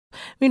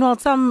Meanwhile,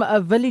 some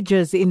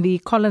villages in the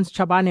Collins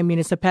Chabane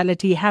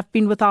municipality have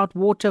been without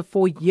water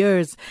for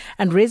years,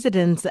 and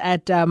residents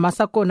at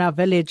Masakona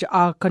village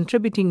are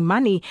contributing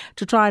money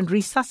to try and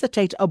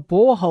resuscitate a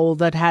borehole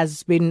that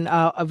has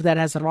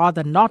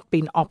rather not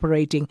been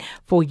operating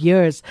for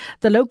years.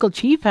 The local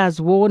chief has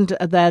warned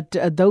that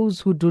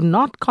those who do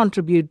not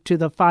contribute to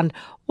the fund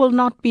will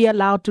not be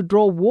allowed to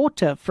draw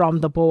water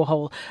from the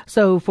borehole.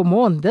 So for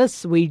more on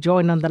this, we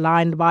join on the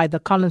line by the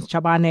Collins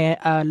Chabane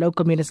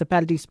Local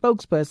Municipality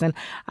Spokesperson,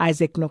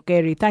 Isaack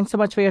Nokeri. Thanks so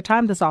much for your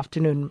time this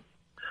afternoon.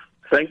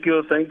 Thank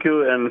you,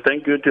 and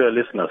thank you to your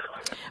listeners.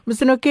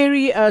 Mr.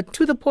 Nokeri,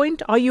 to the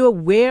point, are you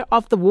aware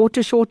of the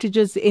water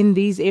shortages in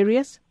these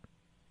areas?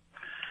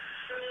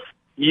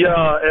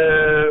 Yeah,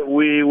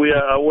 we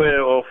are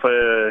aware of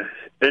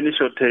any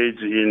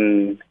shortage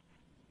in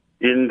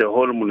the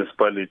whole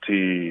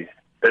municipality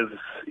as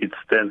it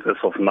stands as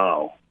of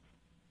now.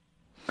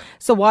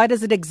 So why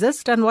does it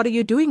exist, and what are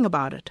you doing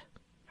about it?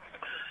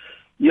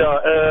 Yeah,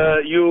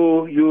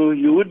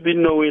 you would be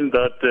knowing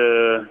that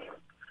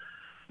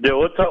the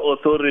water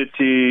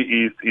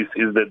authority is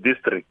the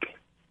district,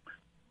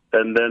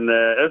 and then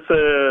as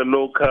a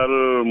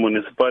local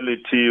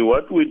municipality,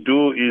 what we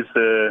do is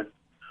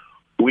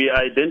we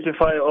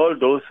identify all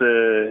those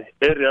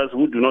areas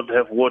who do not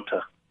have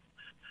water.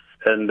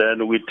 And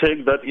then we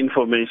take that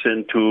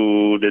information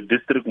to the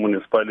district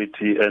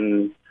municipality,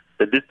 and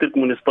the district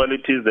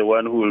municipality is the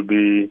one who will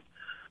be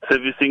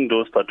servicing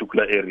those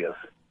particular areas.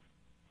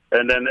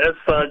 And then as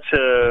such,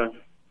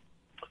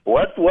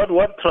 what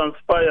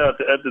transpired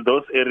at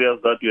those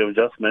areas that you have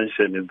just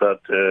mentioned is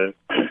that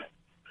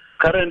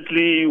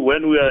currently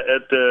when we are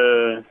at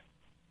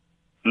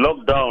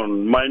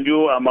lockdown, mind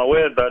you, I'm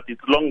aware that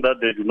it's long that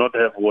they do not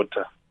have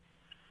water.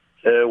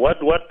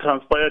 What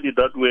transpired is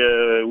that we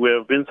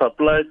have been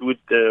supplied with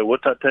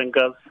water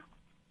tankers,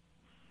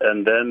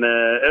 and then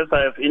as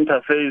I have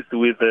interfaced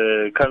with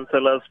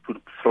councillors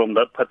from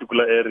that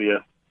particular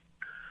area,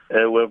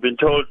 we have been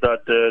told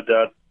that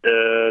the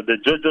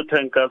JoJo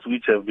tankers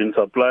which have been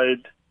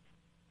supplied,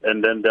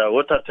 and then there are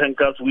water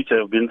tankers which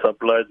have been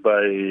supplied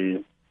by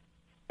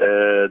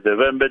the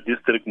Vembe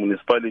District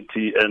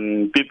Municipality,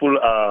 and people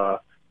are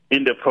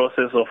in the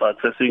process of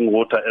accessing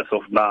water as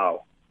of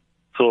now.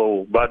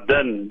 So, but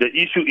then the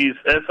issue is,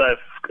 as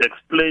I've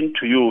explained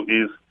to you,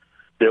 is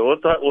the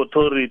water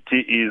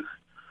authority is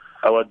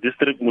our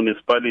district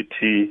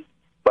municipality,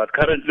 but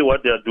currently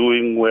what they are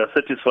doing, we are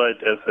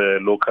satisfied as a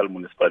local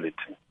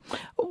municipality.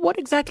 What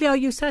exactly are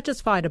you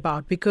satisfied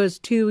about? Because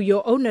to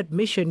your own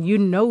admission, you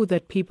know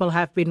that people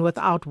have been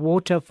without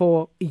water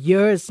for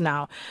years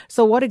now.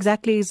 So what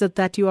exactly is it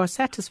that you are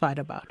satisfied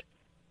about?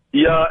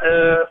 Yeah,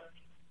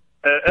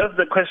 as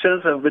the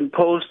questions have been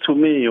posed to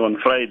me on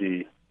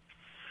Friday,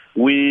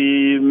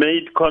 we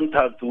made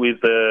contact with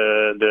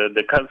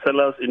the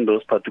councillors in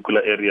those particular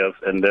areas,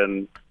 and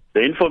then the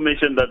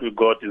information that we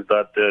got is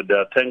that there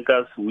are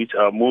tankers which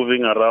are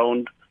moving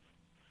around,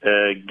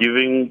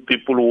 giving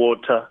people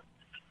water,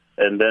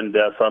 and then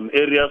there are some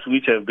areas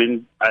which have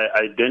been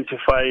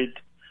identified,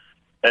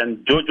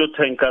 and JoJo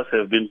tankers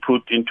have been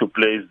put into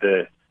place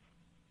there.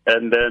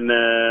 And then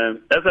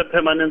as a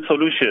permanent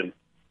solution,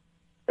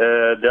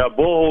 there are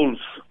boreholes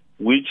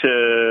which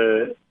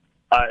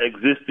are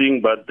existing,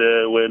 but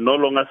we're no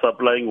longer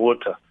supplying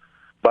water.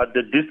 But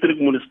the district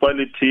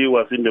municipality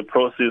was in the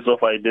process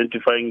of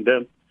identifying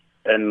them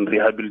and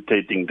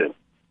rehabilitating them.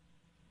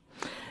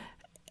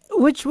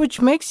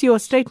 Which makes your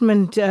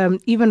statement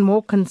even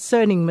more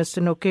concerning,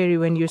 Mr. Nokeri,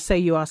 when you say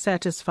you are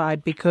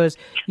satisfied, because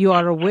you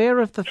are aware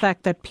of the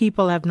fact that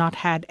people have not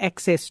had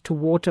access to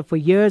water for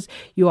years.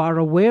 You are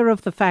aware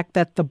of the fact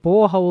that the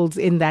boreholes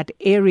in that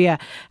area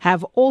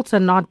have also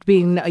not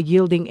been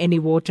yielding any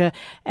water,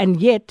 and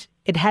yet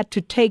it had to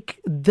take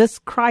this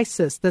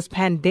crisis, this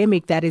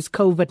pandemic that is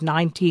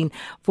COVID-19,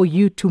 for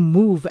you to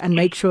move and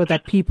make sure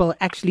that people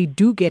actually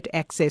do get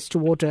access to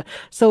water.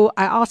 So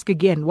I ask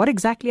again, what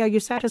exactly are you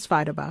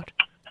satisfied about?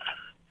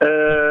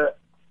 When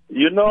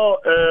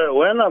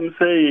I'm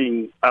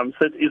saying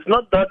it's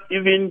not that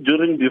even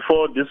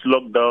before this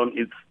lockdown,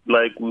 it's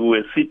like we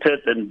were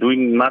seated and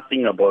doing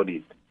nothing about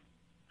it.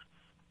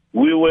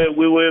 We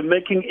were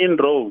making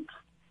inroads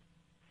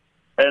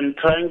and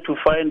trying to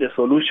find a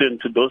solution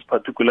to those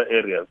particular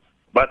areas.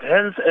 But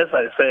hence, as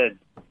I said,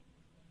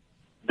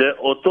 the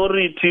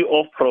authority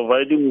of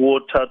providing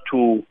water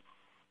to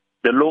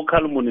the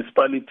local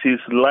municipalities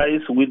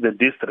lies with the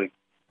district.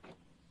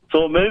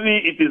 So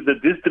maybe it is the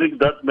district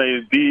that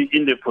may be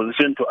in the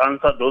position to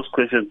answer those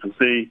questions, to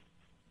say,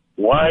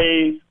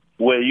 why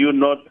were you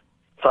not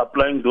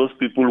supplying those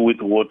people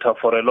with water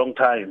for a long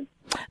time?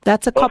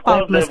 That's a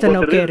cop-out, Mr.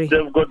 Nokeri.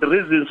 They've got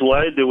reasons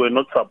why they were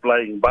not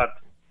supplying, but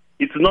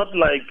it's not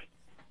like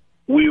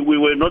we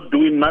were not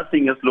doing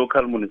nothing as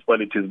local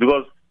municipalities,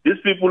 because these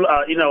people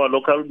are in our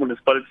local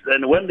municipalities,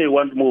 and when they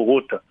want more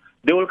water,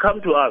 they will come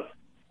to us.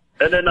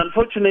 And then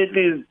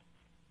unfortunately,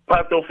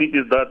 part of it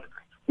is that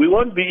we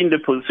won't be in the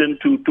position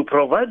to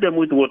provide them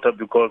with water,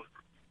 because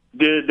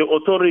the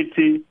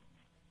authority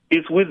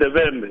is with the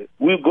Vembe.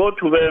 We go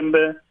to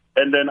Vembe,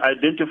 and then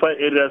identify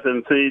areas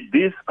and say,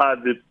 these are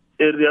the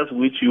areas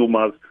which you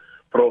must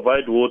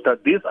provide water.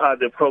 These are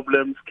the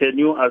problems. Can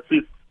you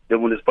assist the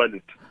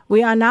municipality?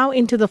 We are now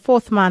into the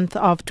 4th month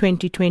of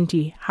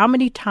 2020. How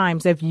many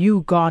times have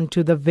you gone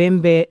to the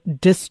Vhembe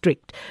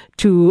district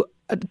to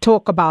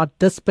talk about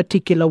this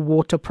particular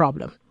water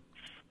problem?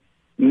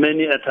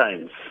 Many a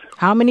times.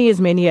 How many is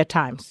many a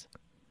times?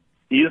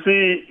 You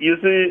see,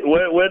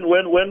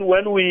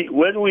 when we,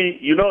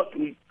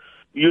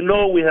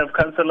 we have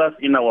councillors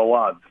in our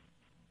wards.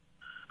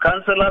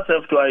 Councillors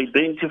have to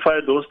identify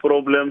those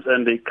problems,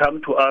 and they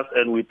come to us,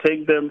 and we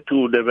take them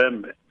to the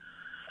Vhembe.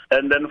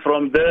 And then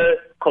from there,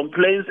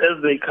 complaints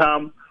as they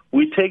come,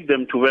 we take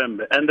them to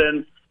Vhembe. And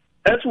then,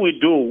 as we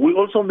do, we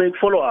also make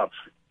follow-ups.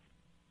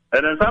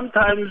 And then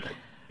sometimes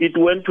it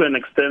went to an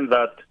extent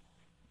that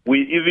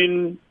we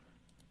even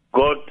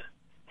got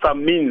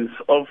some means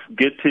of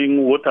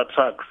getting water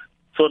trucks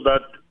so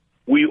that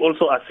we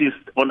also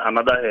assist on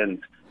another hand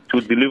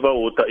to deliver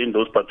water in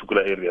those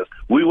particular areas.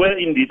 We were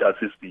indeed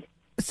assisting.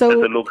 So, as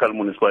a local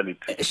municipality.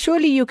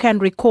 Surely you can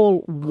recall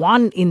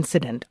one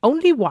incident,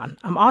 only one.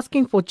 I'm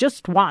asking for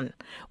just one,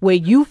 where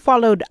you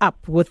followed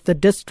up with the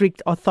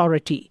district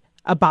authority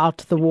about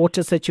the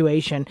water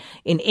situation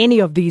in any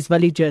of these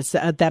villages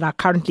that are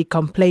currently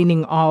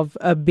complaining of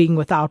being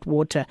without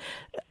water.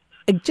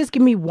 Just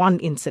give me one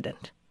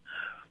incident.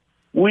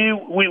 We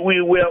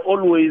were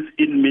always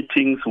in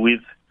meetings with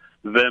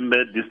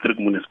Vhembe District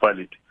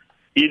Municipality.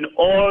 In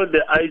all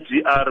the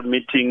IGR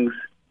meetings,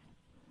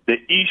 the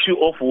issue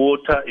of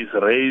water is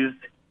raised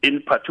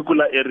in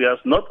particular areas,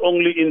 not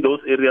only in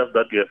those areas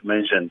that you have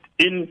mentioned,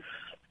 in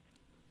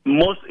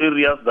most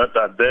areas that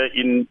are there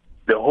in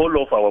the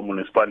whole of our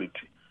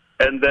municipality.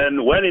 And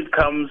then when it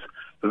comes,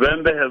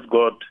 Vhembe has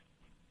got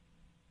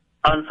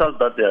answers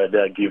that they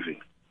are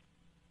giving.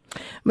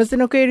 Mr.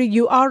 Nokeri,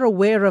 you are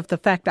aware of the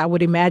fact, I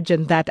would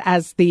imagine, that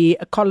as the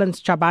Collins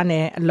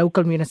Chabane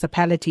Local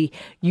Municipality,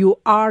 you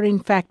are in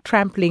fact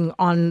trampling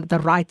on the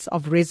rights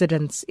of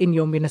residents in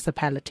your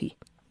municipality.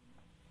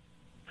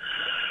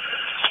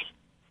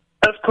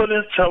 As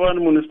Collins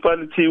Chabane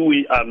Municipality,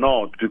 we are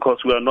not, because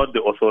we are not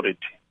the authority.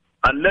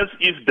 Unless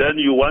if then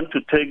you want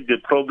to take the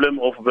problem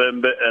of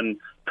Vhembe and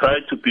try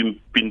to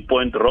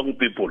pinpoint wrong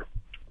people.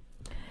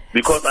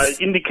 Because I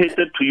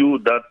indicated to you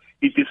that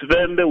it is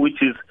Vhembe,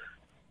 which is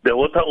the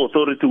water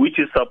authority, which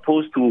is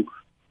supposed to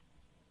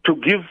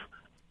give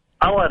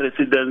our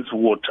residents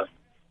water.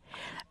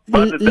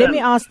 Let me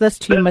ask this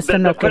to you, Mr.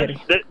 Nokeri.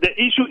 The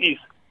issue is,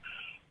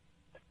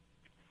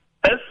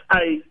 as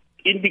I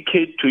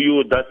indicate to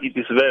you that it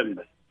is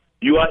Vhembe,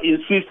 you are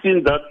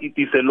insisting that it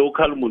is a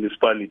local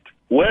municipality.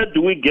 Where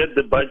do we get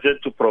the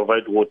budget to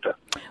provide water?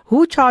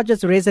 Who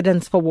charges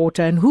residents for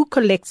water, and who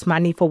collects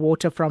money for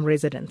water from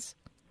residents?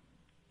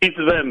 It's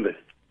Vhembe.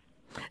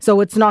 So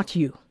it's not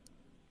you?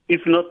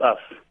 It's not us.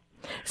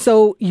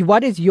 So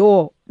what is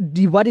your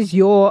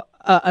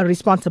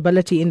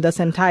responsibility in this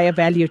entire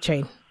value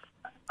chain?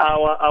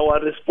 Our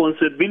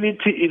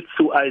responsibility is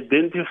to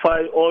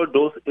identify all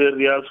those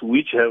areas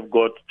which have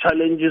got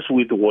challenges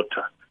with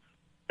water.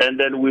 And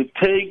then we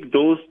take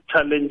those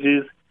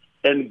challenges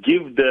and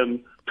give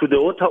them to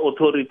the water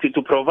authority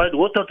to provide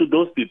water to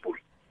those people.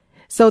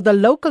 So the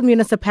local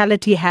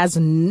municipality has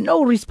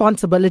no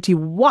responsibility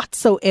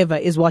whatsoever,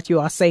 is what you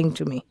are saying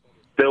to me?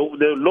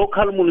 The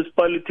local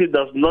municipality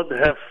does not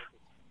have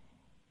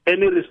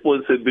any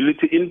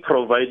responsibility in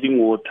providing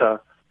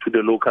water to the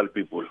local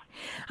people.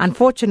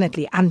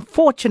 Unfortunately,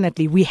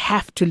 we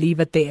have to leave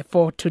it there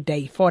for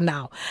today, for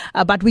now.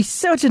 But we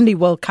certainly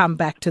will come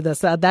back to this.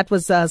 That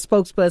was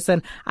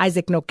spokesperson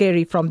Isaack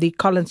Nokeri from the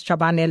Collins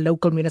Chabane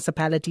Local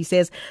Municipality,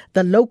 says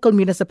the local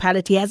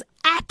municipality has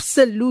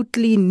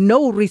absolutely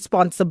no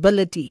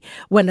responsibility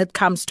when it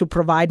comes to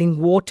providing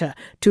water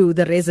to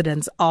the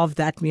residents of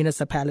that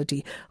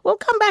municipality. We'll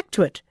come back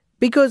to it,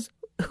 because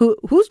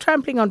who's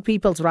trampling on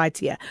people's rights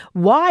here?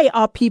 Why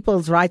are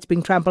people's rights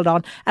being trampled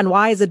on, and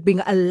why is it being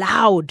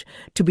allowed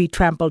to be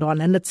trampled on?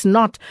 And it's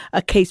not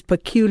a case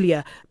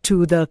peculiar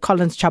to the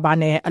Collins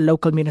Chabane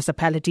Local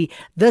Municipality.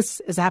 This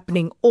is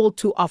happening all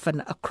too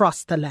often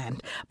across the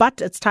land.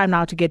 But it's time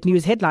now to get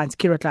news headlines.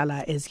 Kirat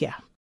Lala is here.